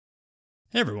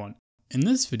Hey everyone, in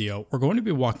this video we're going to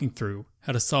be walking through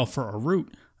how to solve for a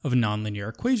root of a nonlinear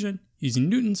equation using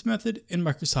Newton's method in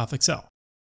Microsoft Excel.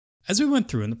 As we went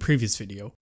through in the previous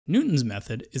video, Newton's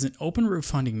method is an open root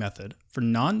finding method for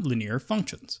nonlinear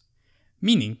functions,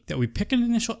 meaning that we pick an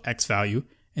initial x value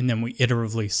and then we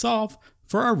iteratively solve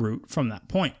for our root from that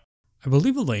point. I will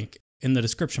leave a link in the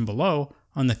description below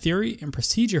on the theory and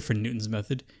procedure for Newton's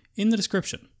method in the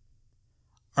description.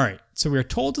 Alright, so we are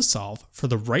told to solve for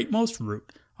the rightmost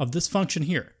root of this function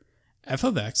here. F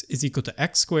of x is equal to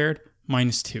x squared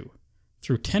minus 2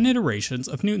 through 10 iterations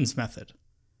of Newton's method.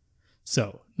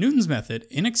 So, Newton's method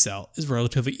in Excel is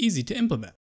relatively easy to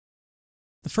implement.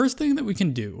 The first thing that we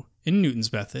can do in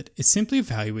Newton's method is simply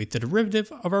evaluate the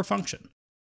derivative of our function,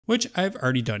 which I've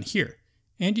already done here,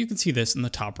 and you can see this in the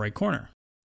top right corner.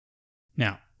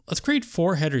 Now, let's create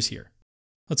 4 headers here.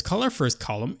 Let's call our first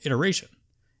column iteration.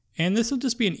 And this will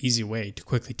just be an easy way to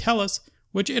quickly tell us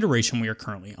which iteration we are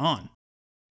currently on.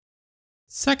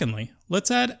 Secondly, let's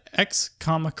add x,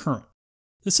 current.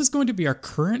 This is going to be our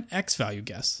current x value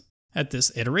guess at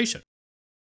this iteration.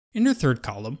 In our third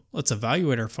column, let's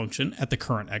evaluate our function at the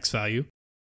current x value.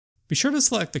 Be sure to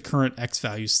select the current x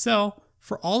value cell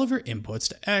for all of your inputs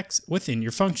to x within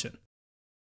your function.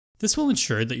 This will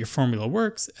ensure that your formula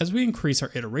works as we increase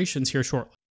our iterations here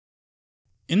shortly.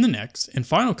 In the next and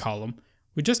final column,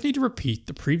 we just need to repeat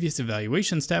the previous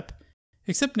evaluation step,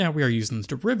 except now we are using the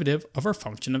derivative of our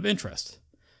function of interest.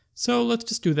 So let's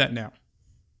just do that now.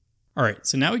 Alright,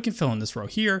 so now we can fill in this row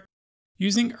here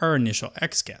using our initial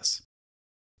x guess.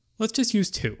 Let's just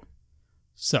use 2.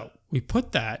 So we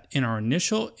put that in our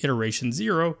initial iteration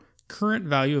 0 current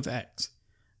value of x.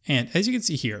 And as you can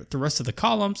see here, the rest of the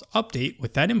columns update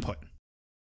with that input.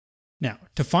 Now,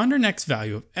 to find our next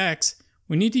value of x,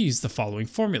 we need to use the following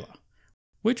formula,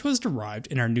 which was derived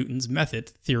in our Newton's method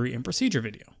theory and procedure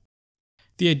video.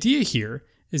 The idea here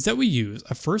is that we use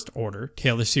a first-order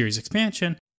Taylor series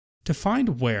expansion to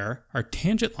find where our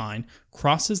tangent line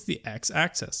crosses the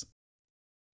x-axis.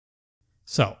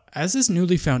 So, as this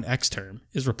newly found x term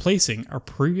is replacing our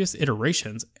previous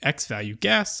iteration's x value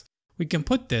guess, we can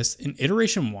put this in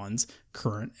iteration 1's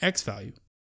current x value.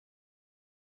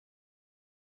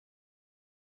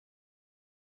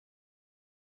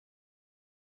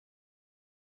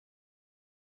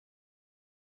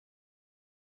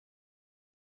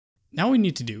 Now what we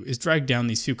need to do is drag down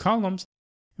these few columns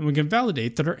and we can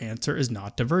validate that our answer is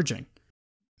not diverging,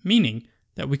 meaning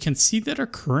that we can see that our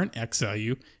current x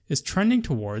value is trending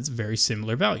towards very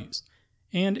similar values,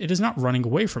 and it is not running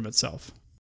away from itself.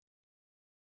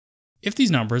 If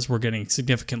these numbers were getting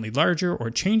significantly larger or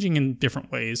changing in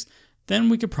different ways, then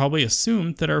we could probably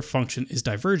assume that our function is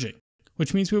diverging,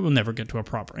 which means we will never get to a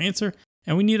proper answer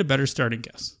and we need a better starting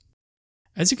guess.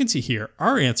 As you can see here,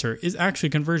 our answer is actually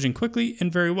converging quickly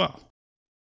and very well.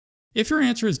 If your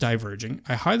answer is diverging,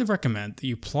 I highly recommend that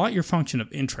you plot your function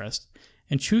of interest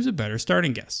and choose a better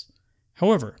starting guess.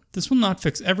 However, this will not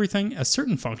fix everything, as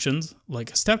certain functions,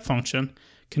 like a step function,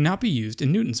 cannot be used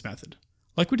in Newton's method,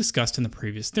 like we discussed in the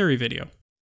previous theory video.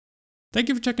 Thank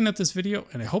you for checking out this video,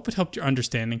 and I hope it helped your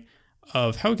understanding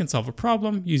of how we can solve a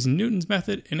problem using Newton's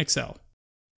method in Excel.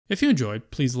 If you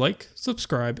enjoyed, please like,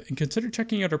 subscribe, and consider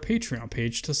checking out our Patreon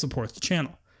page to support the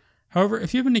channel. However,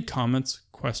 if you have any comments,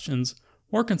 questions,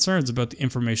 or concerns about the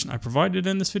information I provided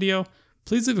in this video,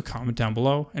 please leave a comment down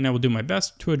below and I will do my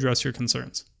best to address your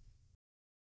concerns.